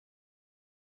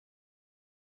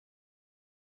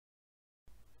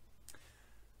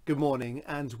Good morning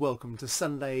and welcome to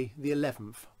Sunday the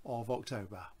 11th of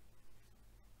October.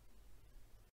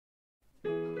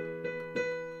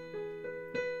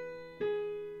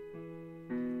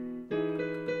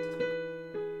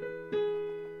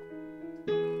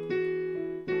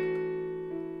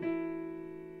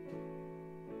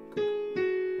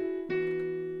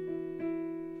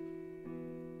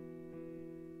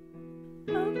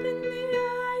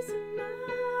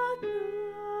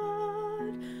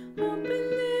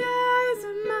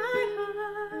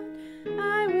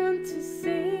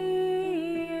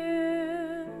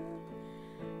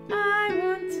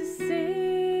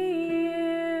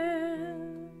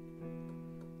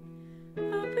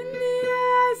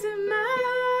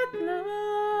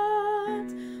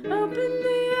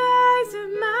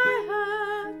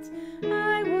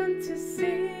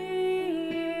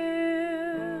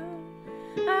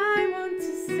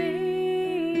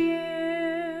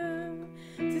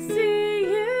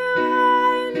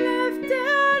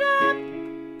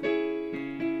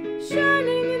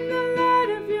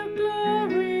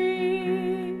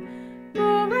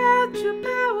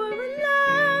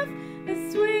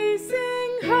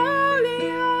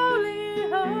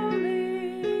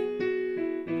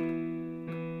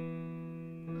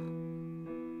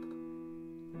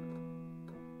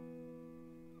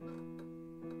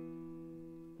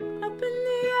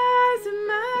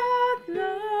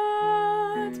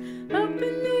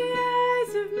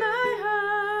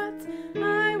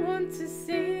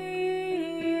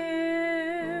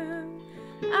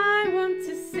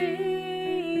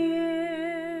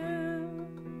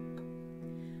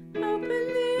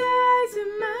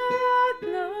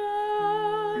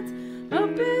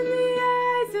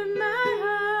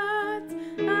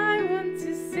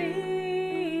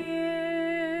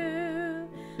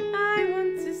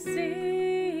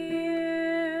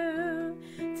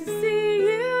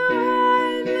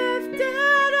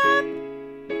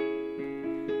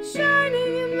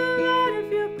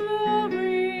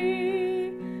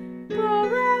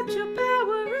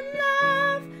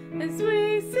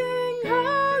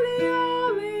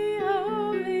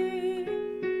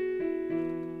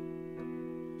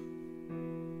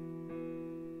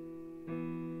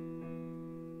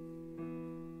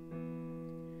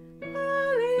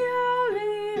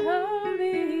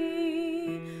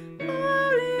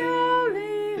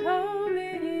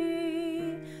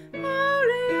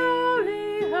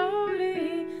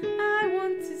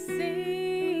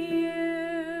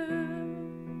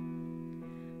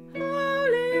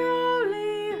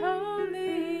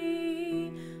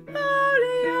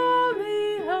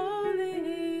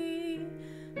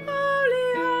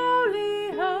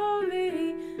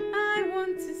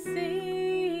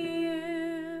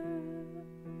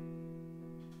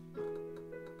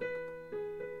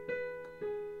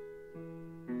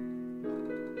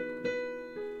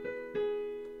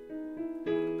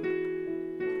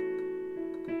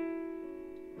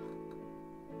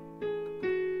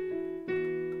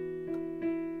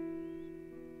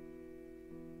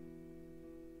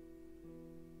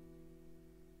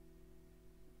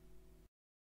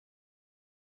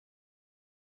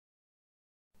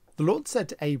 The Lord said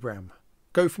to Abram,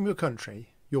 "Go from your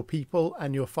country, your people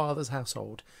and your father's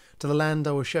household, to the land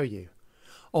I will show you.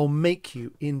 I'll make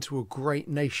you into a great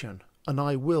nation, and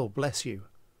I will bless you.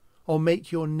 I'll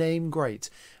make your name great,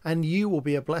 and you will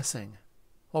be a blessing.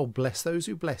 I'll bless those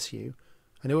who bless you,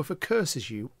 and whoever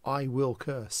curses you, I will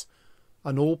curse.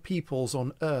 And all peoples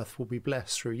on earth will be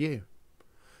blessed through you."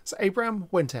 So Abram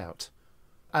went out,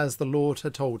 as the Lord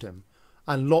had told him,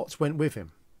 and Lot went with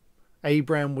him.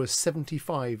 Abram was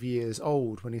 75 years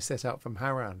old when he set out from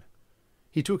Haran.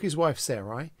 He took his wife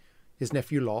Sarai, his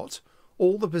nephew Lot,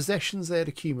 all the possessions they had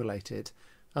accumulated,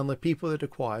 and the people they had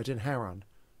acquired in Haran,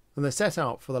 and they set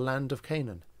out for the land of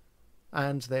Canaan.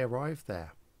 And they arrived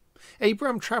there.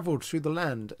 Abram travelled through the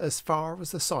land as far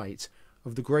as the site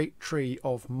of the great tree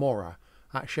of Morah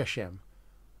at Shechem.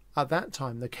 At that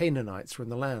time the Canaanites were in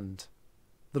the land.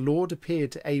 The Lord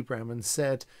appeared to Abram and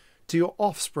said, "To your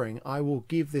offspring I will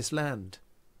give this land."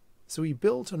 So he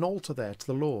built an altar there to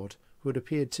the Lord who had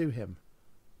appeared to him.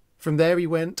 From there he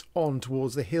went on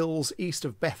towards the hills east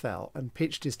of Bethel and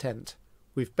pitched his tent,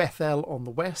 with Bethel on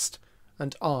the west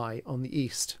and Ai on the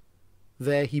east.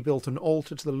 There he built an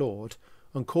altar to the Lord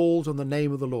and called on the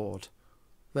name of the Lord.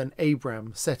 Then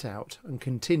Abram set out and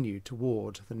continued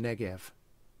toward the Negev.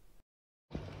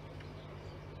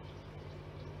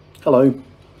 Hello.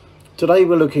 Today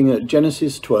we're looking at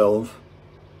Genesis 12,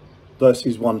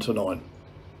 verses 1 to 9,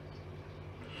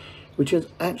 which has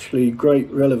actually great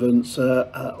relevance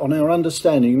on our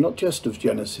understanding not just of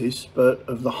Genesis, but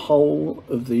of the whole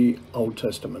of the Old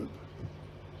Testament.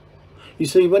 You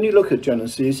see, when you look at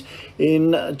Genesis,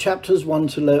 in chapters 1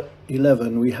 to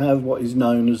 11, we have what is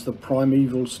known as the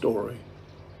primeval story.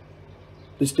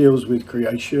 This deals with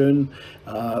creation,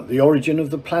 the origin of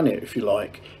the planet, if you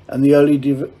like, and the early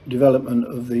development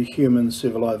of the human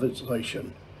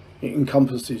civilization. It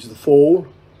encompasses the fall,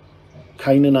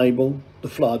 Cain and Abel, the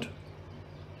flood,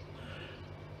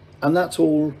 and that's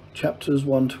all chapters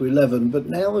 1 to 11. But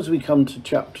now as we come to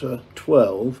chapter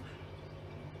 12,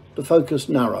 the focus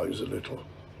narrows a little.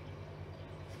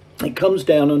 It comes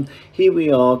down, and here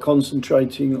we are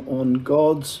concentrating on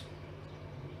God's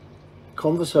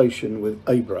conversation with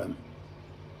Abraham,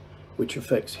 which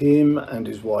affects him and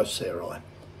his wife Sarai,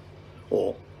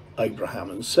 or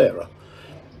Abraham and Sarah.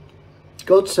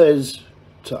 God says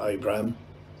to Abraham,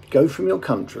 "Go from your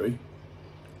country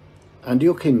and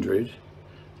your kindred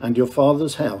and your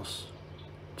father's house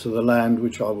to the land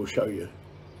which I will show you."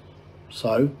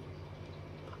 So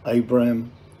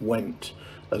Abraham went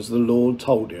as the Lord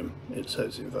told him, it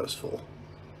says in verse 4.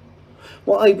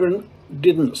 What Abraham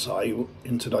didn't say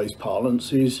in today's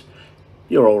parlance is,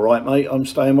 "You're all right, mate, I'm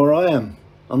staying where I am.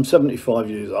 I'm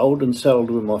 75 years old and settled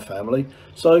with my family,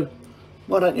 so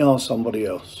why don't you ask somebody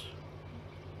else?"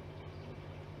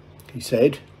 He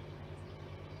said,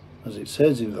 as it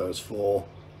says in verse 4,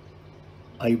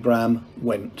 Abraham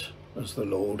went as the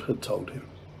Lord had told him.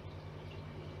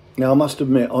 Now I must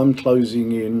admit, I'm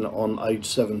closing in on age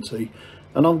 70,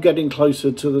 and I'm getting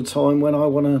closer to the time when I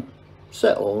want to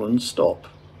settle and stop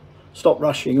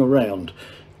rushing around.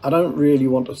 I don't really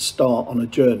want to start on a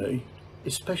journey,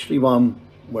 especially one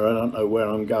where I don't know where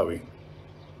I'm going.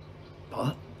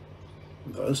 But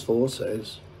verse 4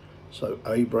 says, so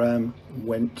Abraham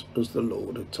went as the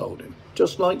Lord had told him,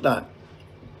 just like that.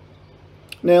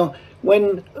 Now,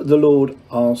 when the Lord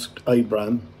asked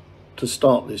Abraham to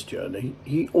start this journey,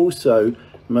 he also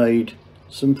made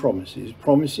some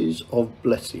promises of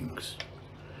blessings.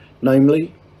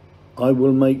 Namely, I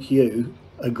will make you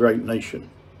a great nation.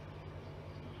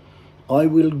 I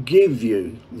will give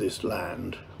you this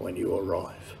land when you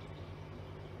arrive.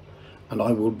 And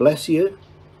I will bless you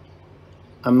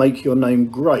and make your name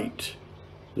great,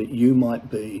 that you might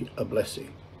be a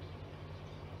blessing.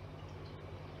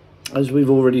 As we've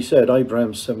already said,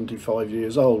 Abraham's 75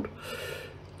 years old,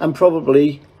 and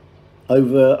probably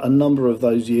over a number of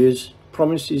those years,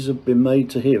 promises have been made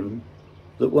to him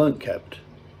that weren't kept.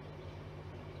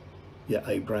 Yet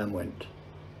Abraham went.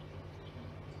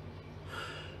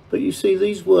 But you see,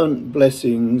 these weren't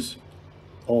blessings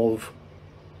of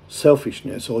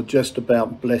selfishness or just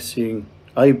about blessing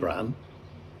Abraham.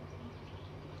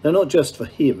 They're not just for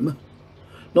him,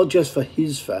 not just for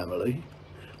his family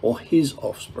or his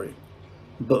offspring,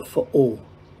 but for all.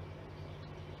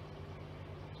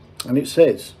 And it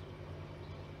says,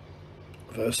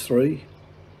 verse 3,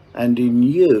 and in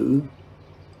you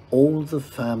all the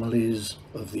families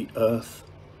of the earth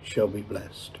shall be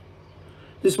blessed.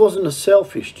 This wasn't a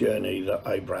selfish journey that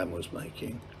Abraham was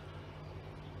making,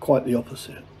 quite the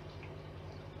opposite.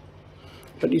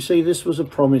 But you see, this was a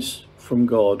promise from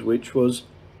God which was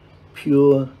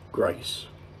pure grace.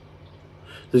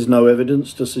 There's no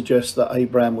evidence to suggest that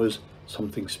Abraham was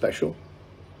something special,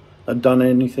 had done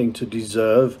anything to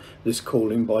deserve this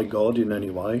calling by God in any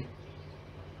way.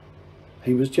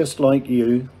 He was just like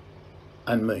you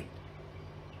and me.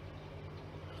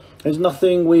 There's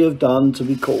nothing we have done to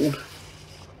be called.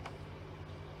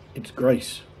 It's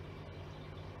grace.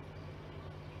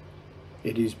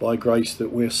 It is by grace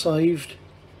that we're saved,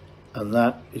 and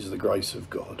that is the grace of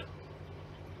God.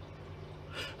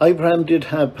 Abraham did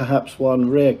have perhaps one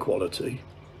rare quality,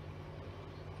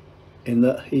 in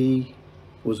that he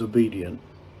was obedient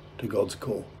to God's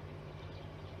call.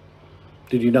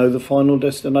 Did he know the final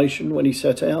destination when he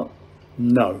set out?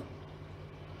 No.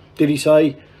 Did he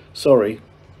say, sorry,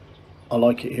 I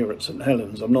like it here at St.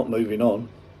 Helen's, I'm not moving on?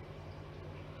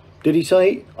 Did he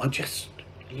say, I just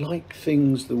like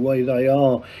things the way they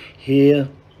are here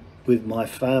with my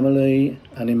family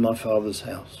and in my father's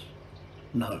house?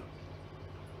 No.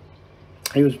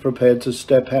 He was prepared to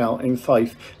step out in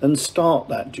faith and start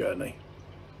that journey,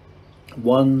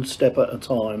 one step at a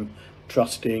time,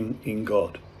 trusting in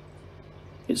God.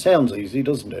 It sounds easy,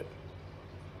 doesn't it?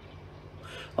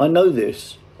 I know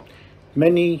this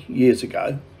many years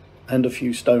ago, and a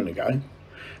few stone ago,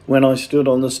 when I stood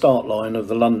on the start line of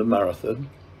the London Marathon,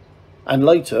 and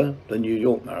later the New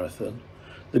York Marathon,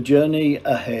 the journey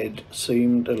ahead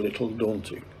seemed a little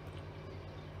daunting.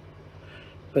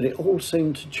 But it all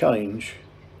seemed to change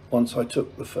once I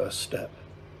took the first step.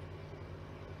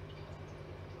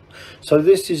 So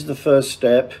this is the first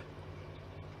step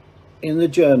in the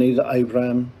journey that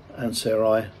Abraham and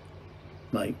Sarai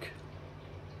make.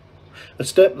 a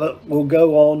step that will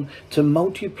go on to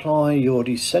multiply your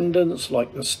descendants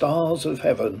like the stars of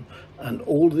heaven, and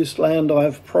all this land I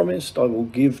have promised I will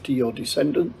give to your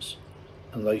descendants,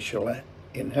 and they shall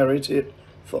inherit it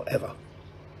forever.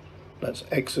 That's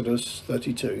Exodus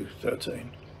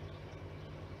 32:13.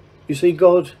 You see,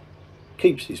 God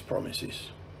keeps his promises,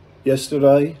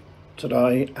 yesterday,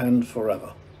 today, and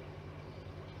forever.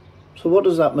 So what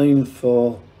does that mean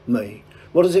for me?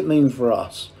 What does it mean for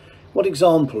us? What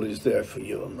example is there for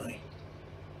you and me?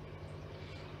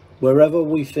 Wherever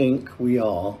we think we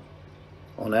are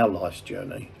on our life's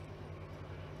journey,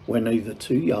 we're neither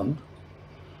too young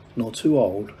nor too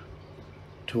old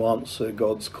to answer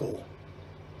God's call.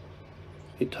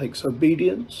 It takes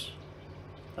obedience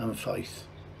and faith.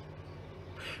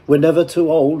 We're never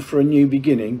too old for a new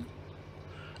beginning,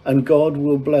 and God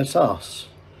will bless us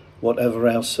whatever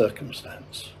our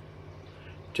circumstance.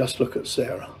 Just look at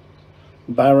Sarah,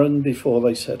 barren before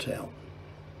they set out.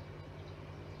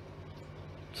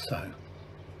 So,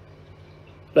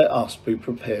 let us be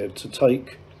prepared to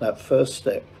take that first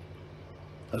step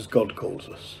as God calls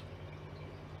us.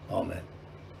 Amen.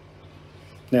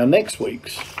 Now, next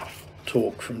week's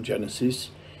talk from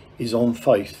Genesis is on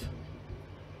faith.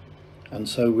 And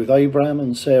so with Abraham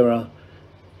and Sarah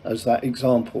as that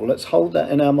example, let's hold that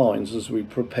in our minds as we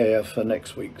prepare for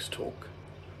next week's talk.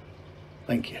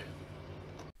 Thank you.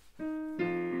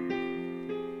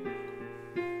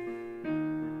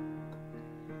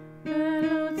 The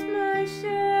Lord's my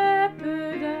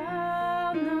shepherd,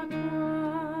 I'll not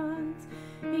want.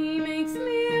 He makes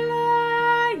me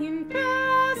lie in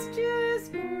pastures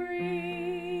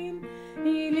green.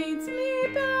 He leads me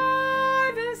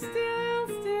by the still,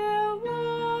 still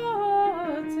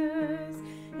waters.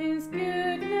 His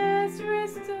goodness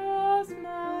restores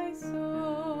my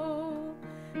soul,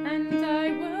 and I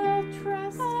will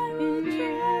trust in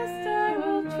you. I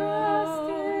will trust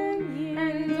in you,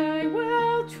 and I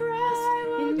will trust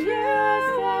in you. I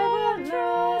will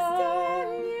trust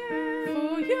in you.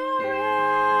 For your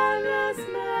endless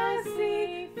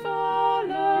mercy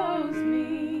follows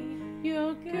me.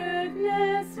 Your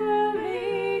goodness will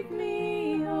lead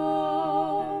me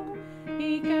home.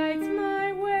 He guides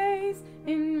my ways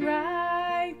in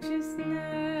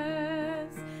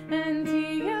righteousness, and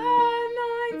he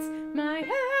anoints my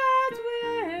head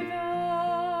with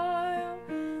oil,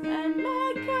 and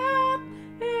my cup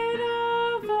it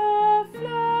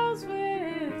overflows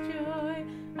with joy.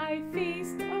 I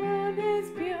feast on his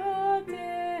pure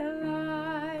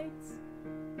delights,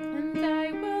 and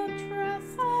I will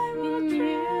trust in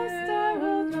you. I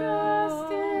will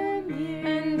trust in you,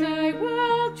 and I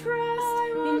will trust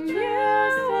in you.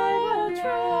 I will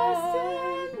trust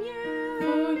in you.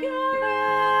 For your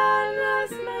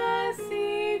endless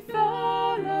mercy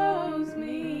follows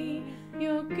me.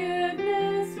 Your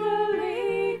goodness will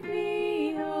lead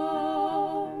me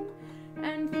home.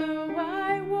 And though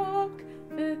I walk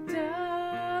the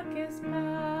darkest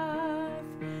path,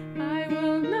 I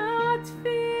will not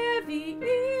fear the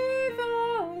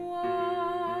evil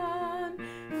one.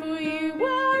 For you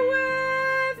are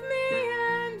with me,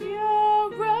 and your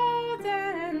rod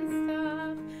and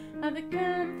staff are the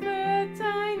comfort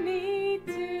I need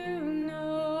to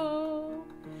know.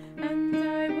 And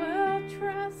I will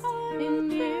trust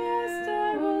in you.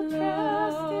 I will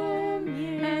trust in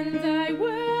you, and I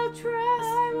will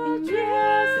trust in you. I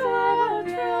will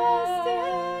trust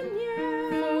in you.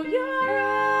 For your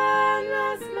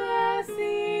endless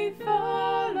mercy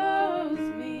follows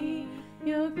me.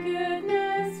 Your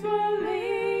goodness will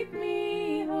lead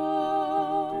me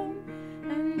home,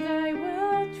 and I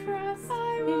will trust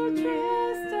in you.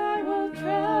 I will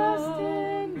trust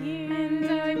in you, and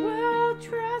I will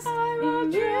trust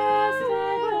in you.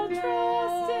 I will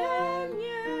trust in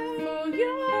you. For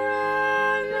your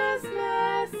endless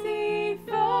mercy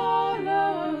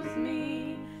follows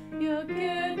me. Your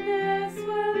goodness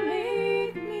will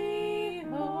lead me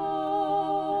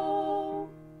home.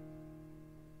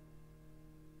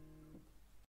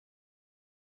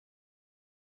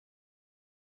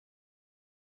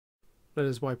 Let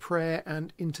us by prayer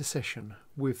and intercession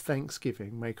with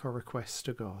thanksgiving make our requests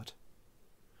to God.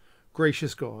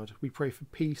 Gracious God, we pray for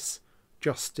peace,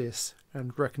 justice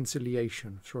and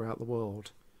reconciliation throughout the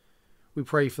world. We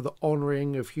pray for the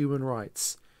honouring of human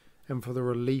rights and for the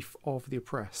relief of the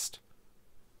oppressed.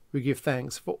 We give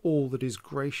thanks for all that is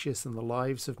gracious in the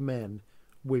lives of men,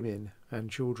 women and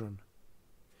children.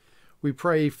 We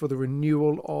pray for the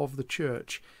renewal of the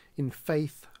Church in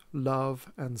faith,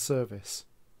 love and service.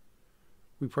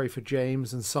 We pray for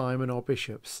James and Simon, our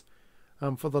bishops,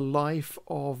 and for the life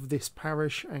of this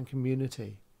parish and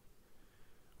community.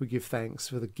 We give thanks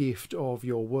for the gift of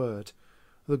your word,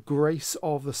 the grace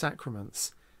of the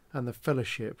sacraments, and the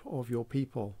fellowship of your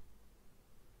people.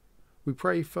 We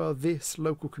pray for this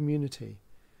local community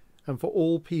and for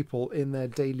all people in their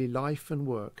daily life and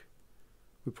work.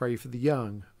 We pray for the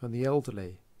young and the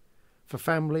elderly, for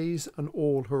families and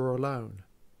all who are alone.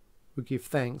 We give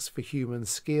thanks for human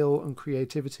skill and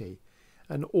creativity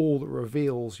and all that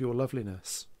reveals your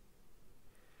loveliness.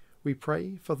 We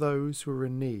pray for those who are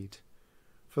in need,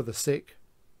 for the sick,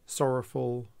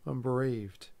 sorrowful and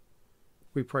bereaved.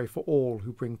 We pray for all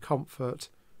who bring comfort,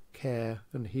 care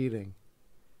and healing.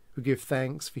 We give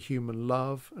thanks for human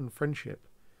love and friendship,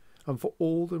 and for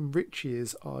all that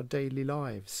enriches our daily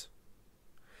lives.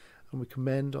 And we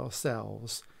commend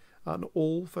ourselves and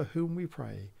all for whom we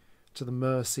pray to the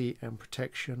mercy and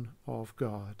protection of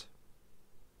God.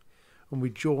 And we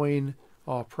join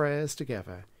our prayers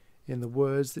together in the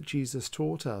words that Jesus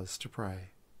taught us to pray.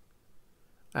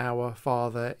 Our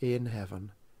Father in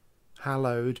heaven,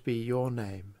 hallowed be your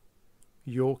name.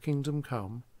 Your kingdom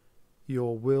come,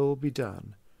 your will be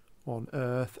done, on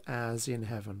earth as in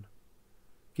heaven.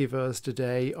 Give us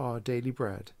today our daily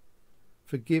bread.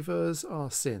 Forgive us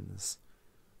our sins,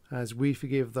 as we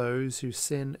forgive those who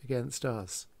sin against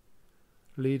us.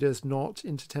 Lead us not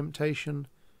into temptation,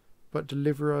 but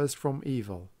deliver us from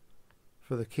evil.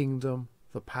 For the kingdom,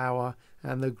 the power,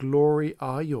 and the glory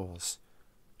are yours,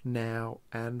 now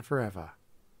and forever.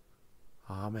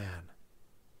 Amen.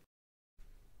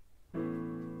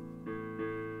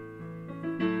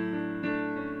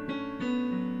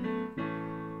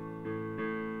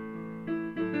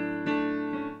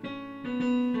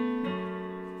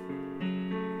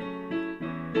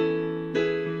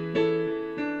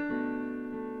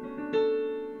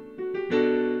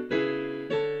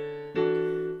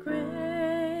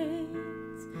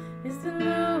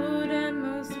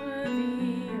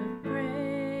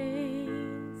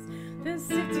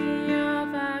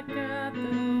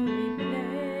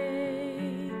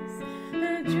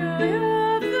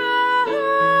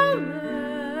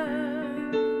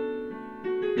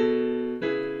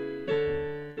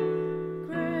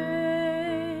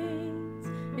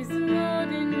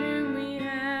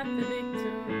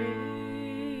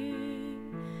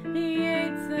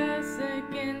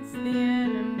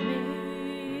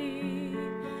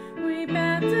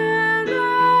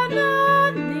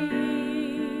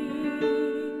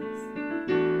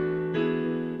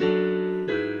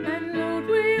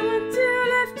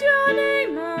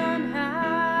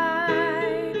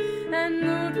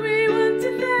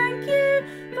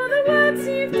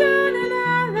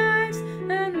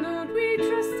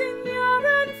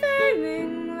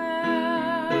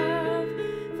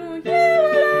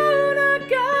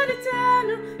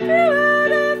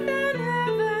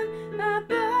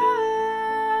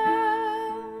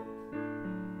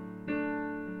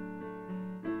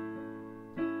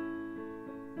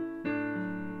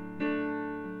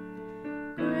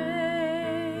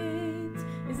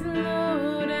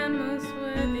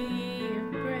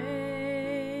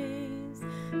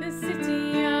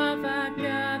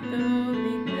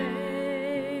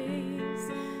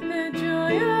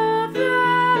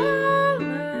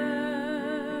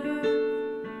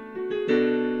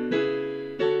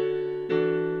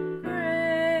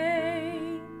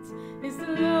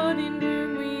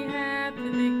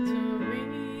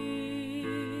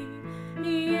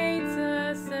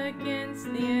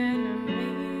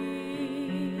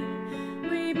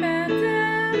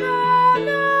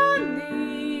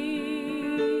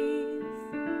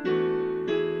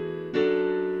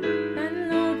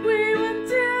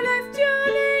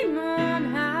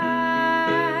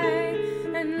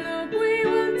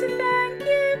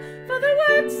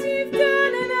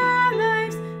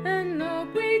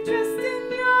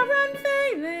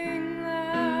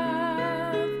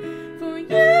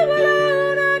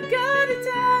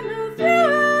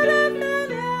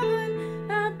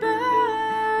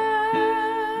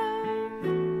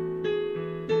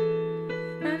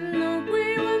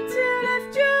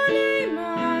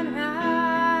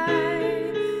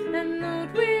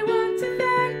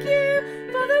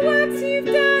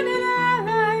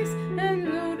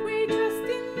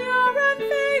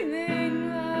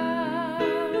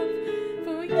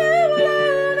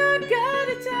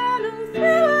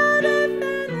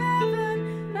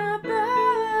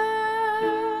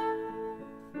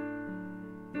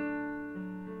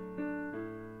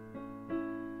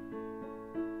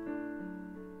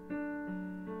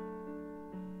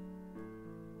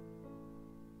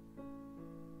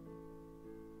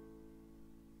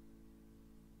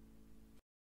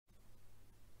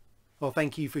 Well,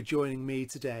 thank you for joining me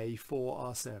today for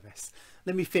our service.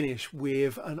 Let me finish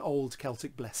with an old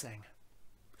Celtic blessing.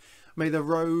 May the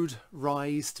road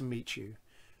rise to meet you.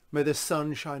 May the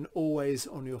sun shine always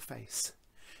on your face.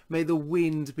 May the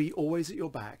wind be always at your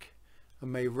back,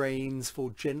 and may rains fall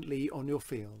gently on your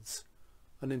fields.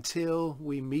 And until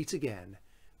we meet again,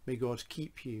 may God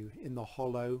keep you in the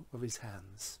hollow of his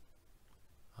hands.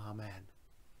 Amen.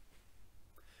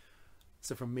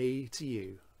 So from me to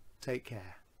you, take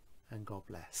care and God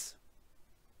bless.